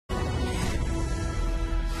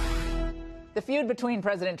The feud between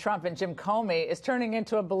President Trump and Jim Comey is turning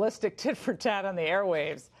into a ballistic tit-for-tat on the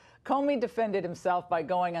airwaves. Comey defended himself by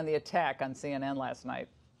going on the attack on CNN last night.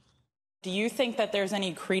 Do you think that there's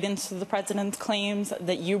any credence to the president's claims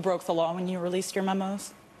that you broke the law when you released your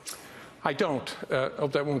memos? I don't.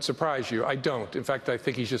 Hope that won't surprise you. I don't. In fact, I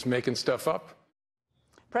think he's just making stuff up.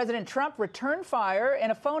 President Trump returned fire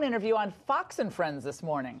in a phone interview on Fox and Friends this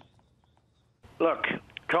morning. Look,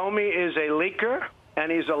 Comey is a leaker and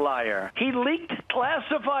he's a liar. He leaked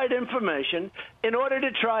classified information in order to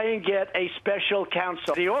try and get a special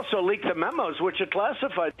counsel. He also leaked the memos, which are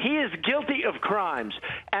classified. He is guilty of crimes.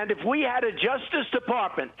 And if we had a Justice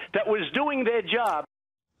Department that was doing their job.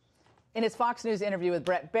 In his Fox News interview with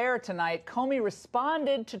Bret Baier tonight, Comey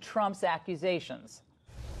responded to Trump's accusations.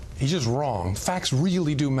 He's just wrong. Facts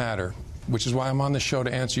really do matter, which is why I'm on the show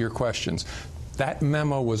to answer your questions. That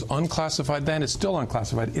memo was unclassified then. It's still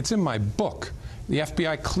unclassified. It's in my book. The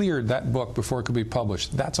FBI cleared that book before it could be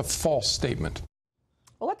published. That's a false statement.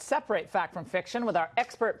 Well, let's separate fact from fiction with our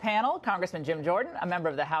expert panel, Congressman Jim Jordan, a member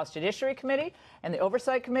of the House Judiciary Committee and the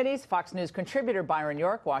Oversight Committees, Fox News contributor Byron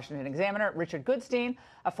York, Washington Examiner, Richard Goodstein,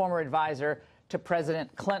 a former advisor to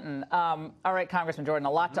President Clinton. All right, Congressman Jordan,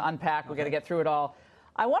 a lot to unpack. We've got to get through it all.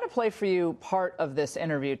 I want to play for you part of this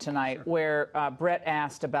interview tonight where Bret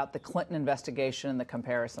asked about the Clinton investigation and the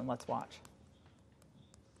comparison. Let's watch.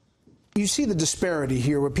 You see the disparity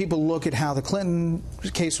here where people look at how the Clinton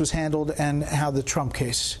case was handled and how the Trump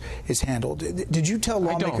case is handled. Did you tell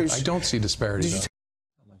lawmakers? I don't see disparity.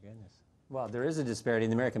 Well, there is a disparity,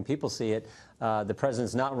 and the American people see it. The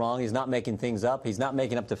president's not wrong. He's not making things up. He's not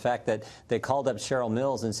making up the fact that they called up Cheryl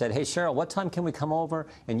Mills and said, hey, Cheryl, what time can we come over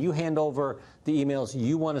and you hand over the emails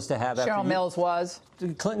you want us to have? Cheryl Mills was?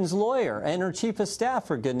 Clinton's lawyer and her chief of staff,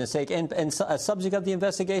 for goodness sake, and a subject of the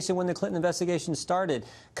investigation when the Clinton investigation started.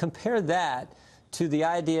 Compare that to the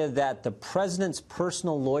idea that the president's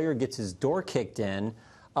personal lawyer gets his door kicked in,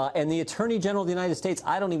 and the Attorney General of the United States,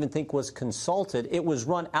 I don't even think was consulted. It was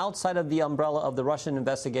run outside of the umbrella of the Russian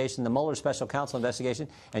investigation, the Mueller special counsel investigation,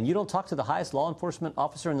 and you don't talk to the highest law enforcement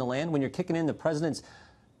officer in the land when you're kicking in the president's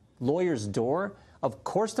lawyer's door. Of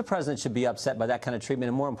course the president should be upset by that kind of treatment,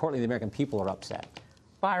 and more importantly, the American people are upset.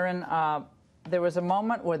 Byron, there was a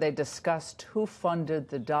moment where they discussed who funded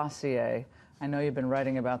the dossier. I know you've been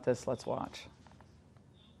writing about this. Let's watch.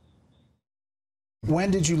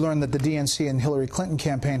 When did you learn that the DNC and Hillary Clinton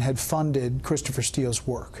campaign had funded Christopher Steele's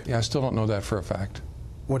work? Yeah, I still don't know that for a fact.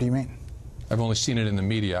 What do you mean? I've only seen it in the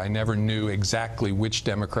media. I never knew exactly which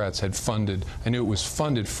Democrats had funded. I knew it was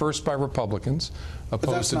funded first by Republicans,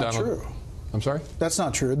 opposed to Donald. But that's not true. I'm sorry? That's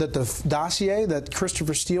not true. That the dossier that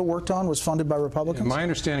Christopher Steele worked on was funded by Republicans? My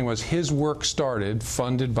understanding was his work started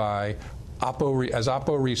funded by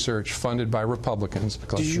Oppo Research, funded by Republicans.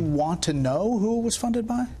 Did you want to know who it was funded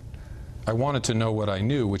by? I wanted to know what I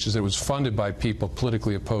knew, which is it was funded by people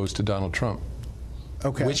politically opposed to Donald Trump.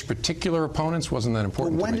 Okay. Which particular opponents wasn't that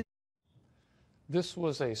important to me. This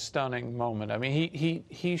was a stunning moment. I mean,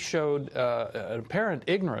 he showed an apparent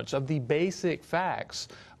ignorance of the basic facts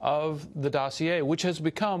of the dossier, which has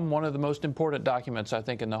become one of the most important documents, I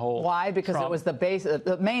think, in the whole. Why? Because Trump. It was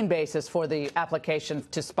the main basis for the application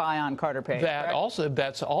to spy on Carter Page.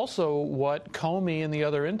 That's also what Comey and the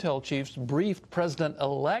other intel chiefs briefed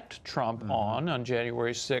President-elect Trump on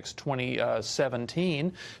January 6,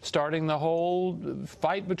 2017, starting the whole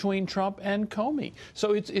fight between Trump and Comey.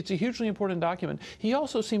 So it's a hugely important document. He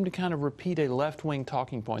also seemed to kind of repeat a left-wing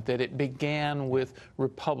talking point, that it began with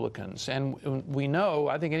Republicans. And we know,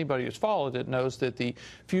 I think anybody who's followed it knows that the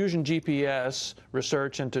Fusion GPS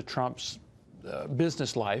research into Trump's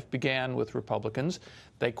business life began with Republicans.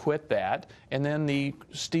 They quit that. And then the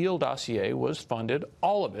Steele dossier was funded,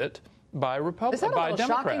 all of it, by Republicans, by Democrats. Is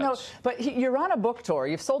that a little shocking, though? But you're on a book tour.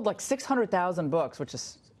 You've sold like 600,000 books, which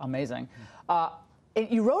is amazing. And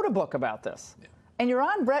you wrote a book about this. Yeah. And you're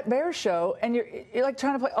on Bret Baier's show, and you're like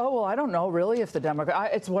trying to play, oh, well, I don't know, really, if the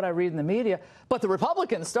Democrats, it's what I read in the media, but the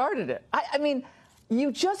Republicans started it. I mean,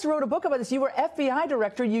 you just wrote a book about this. You were FBI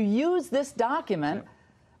director. You used this document.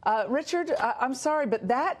 Yeah. Richard, I'm sorry, but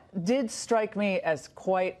that did strike me as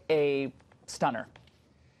quite a stunner.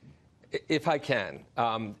 If I can,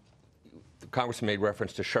 the Congressman made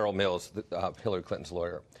reference to Cheryl Mills, Hillary Clinton's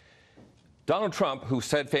lawyer. Donald Trump, who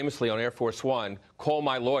said famously on Air Force One, call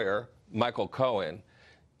my lawyer, Michael Cohen,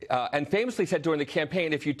 and famously said during the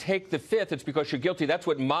campaign, if you take the fifth, it's because you're guilty. That's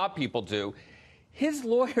what mob people do. His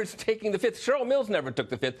lawyer's taking the fifth. Cheryl Mills never took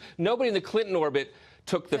the fifth. Nobody in the Clinton orbit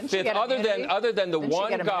took the fifth, other than the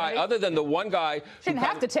one guy. She didn't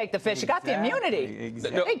have to take the fifth. She got the immunity.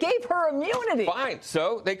 Exactly. They gave her immunity. Fine.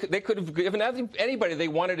 So they could have given anybody they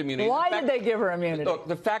wanted immunity. Why did they give her immunity? Look,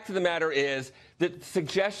 the fact of the matter is the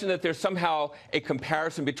suggestion that there's somehow a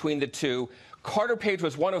comparison between the two. Carter Page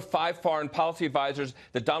was one of 5 foreign policy advisors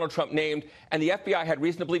that Donald Trump named, and the FBI had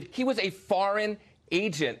reason to believe he was a foreign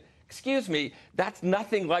agent. Excuse me, that's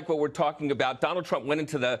nothing like what we're talking about. Donald Trump went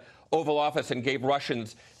into the Oval Office and gave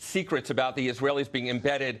Russians secrets about the Israelis being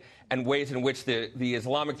embedded and ways in which the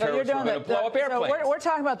Islamic terrorists were going to blow up airplanes. So we're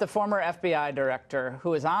talking about the former FBI director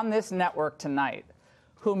who is on this network tonight,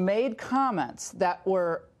 who made comments that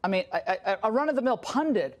were, I mean, a run-of-the-mill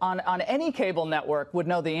pundit on any cable network would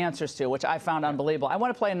know the answers to, which I found unbelievable. I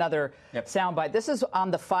want to play another soundbite. This is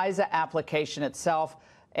on the FISA application itself.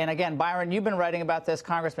 And again, Byron, you've been writing about this.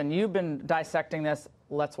 Congressman, you've been dissecting this.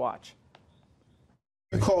 Let's watch.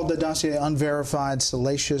 You called the dossier unverified,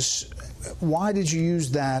 salacious. Why did you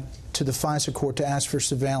use that to the FISA court to ask for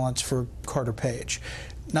surveillance for Carter Page?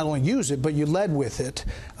 Not only use it, but you led with it.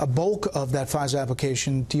 A bulk of that FISA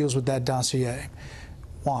application deals with that dossier.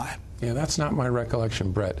 Why? Yeah, that's not my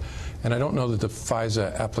recollection, Brett. And I don't know that the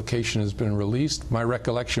FISA application has been released. My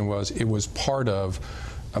recollection was it was part of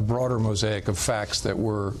a broader mosaic of facts that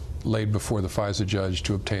were laid before the FISA judge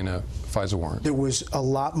to obtain a FISA warrant. There was a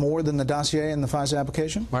lot more than the dossier in the FISA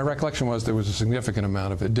application? My recollection was there was a significant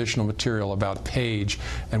amount of additional material about Page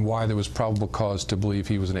and why there was probable cause to believe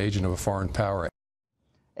he was an agent of a foreign power.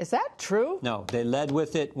 Is that true? No, they led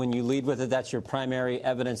with it. When you lead with it, that's your primary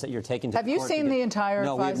evidence that you're taking to the court. Have you seen the entire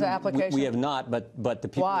FISA application? We have not, but the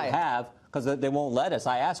people who have, because they won't let us.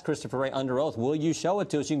 I asked Christopher Wray under oath, will you show it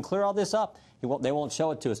to us? You can clear all this up. They won't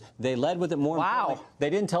show it to us. They led with it more importantly.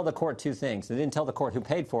 They didn't tell the court 2 things. They didn't tell the court who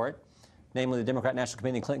paid for it, namely the Democrat National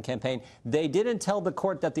Committee and the Clinton campaign. They didn't tell the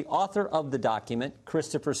court that the author of the document,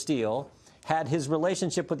 Christopher Steele, had his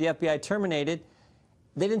relationship with the FBI terminated.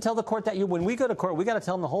 They didn't tell the court that when we go to court, we got to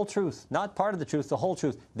tell them the whole truth, not part of the truth, the whole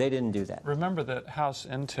truth. They didn't do that. Remember that House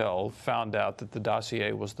Intel found out that the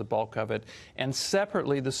dossier was the bulk of it, and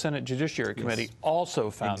separately the Senate Judiciary Committee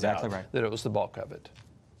also found out that it was the bulk of it.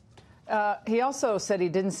 He also said he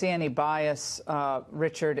didn't see any bias,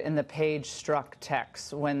 Richard, in the Page-Strzok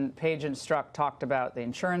text. When Page and Strzok talked about the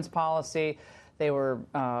insurance policy, they were,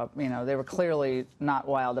 they were clearly not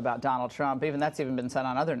wild about Donald Trump. That's even been said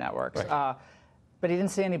on other networks. Right. But he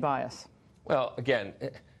didn't see any bias. Well, again,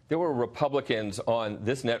 there were Republicans on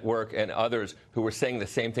this network and others who were saying the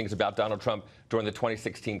same things about Donald Trump during the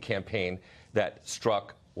 2016 campaign that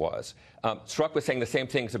Strzok was. Strzok was saying the same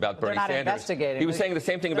things about Bernie Sanders. He was saying the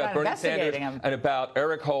same thing about Bernie Sanders and about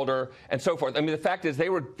Eric Holder and so forth. I mean, the fact is they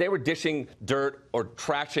were dishing dirt or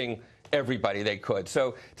trashing everybody they could.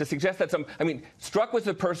 So to suggest that Strzok was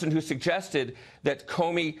the person who suggested that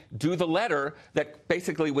Comey do the letter that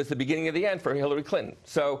basically was the beginning of the end for Hillary Clinton.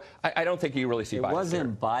 So I don't think you really see bias. It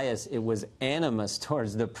wasn't bias. It was animus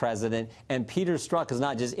towards the president. And Peter Strzok is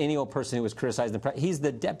not just any old person who was criticizing the president. He's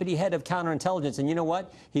the deputy head of counterintelligence. And you know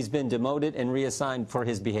what? He's been demoted and reassigned for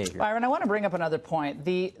his behavior. Byron, I want to bring up another point.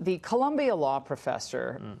 The Columbia law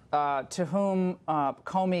professor to whom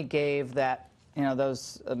Comey gave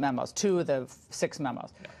those memos, 2 of the 6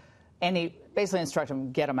 memos. Yeah. And he basically instructed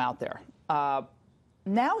him, get them out there.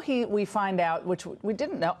 Now we find out, which we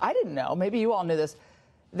didn't know, I didn't know, maybe you all knew this,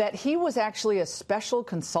 that he was actually a special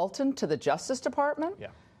consultant to the Justice Department. Yeah.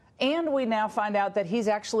 And we now find out that he's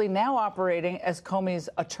actually now operating as Comey's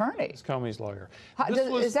attorney. As Comey's lawyer.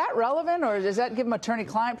 Is that relevant, or does that give him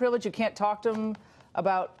attorney-client privilege? You can't talk to him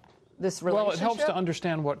about this relationship? Well, it helps to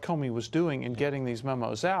understand what Comey was doing in getting these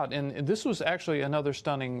memos out. And this was actually another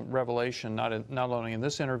stunning revelation, not only in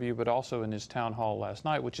this interview, but also in his town hall last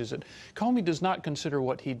night, which is that Comey does not consider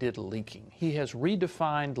what he did leaking. He has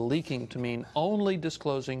redefined leaking to mean only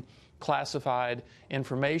disclosing classified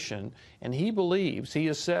information. And he believes, he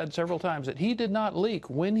has said several times, that he did not leak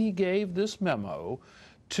when he gave this memo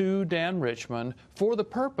to Dan Richman for the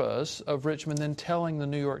purpose of Richman then telling the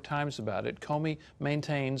New York Times about it. Comey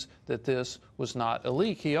maintains that this was not a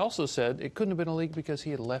leak. He also said it couldn't have been a leak because he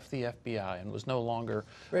had left the FBI and was no longer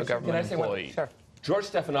a government employee. Sure. George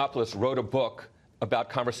Stephanopoulos wrote a book about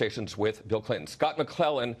conversations with Bill Clinton. Scott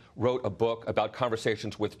McClellan wrote a book about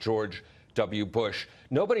conversations with George W. Bush.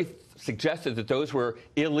 Nobody suggested that those were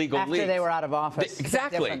illegal leaks. After they were out of office.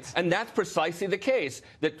 Exactly. And that's precisely the case,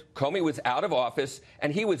 that Comey was out of office,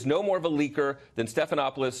 and he was no more of a leaker than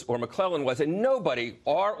Stephanopoulos or McClellan was, and nobody,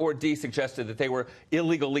 R or D, suggested that they were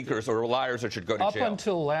illegal leakers or liars or should go to jail. Up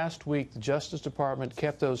until last week, the Justice Department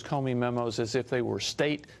kept those Comey memos as if they were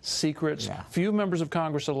state secrets. Yeah. Few members of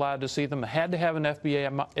Congress allowed to see them. Had to have an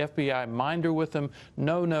FBI minder with them.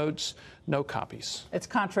 No notes, no copies. It's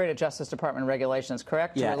contrary to Justice Department regulations,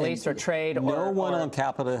 correct? Yeah, to release or trade no one on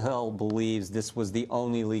Capitol Hill believes this was the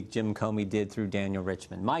only leak Jim Comey did through Daniel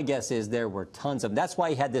Richman. My guess is there were tons of them. That's why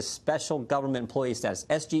he had this special government employee status,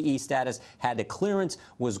 SGE status, had a clearance,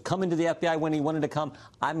 was coming to the FBI when he wanted to come.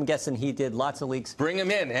 I'm guessing he did lots of leaks. Bring him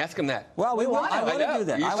in. Ask him that. Well, I want to do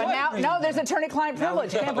that. But now, no, there's attorney-client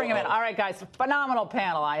privilege. You can't bring him in. All right, guys, phenomenal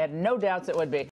panel. I had no doubts it would be.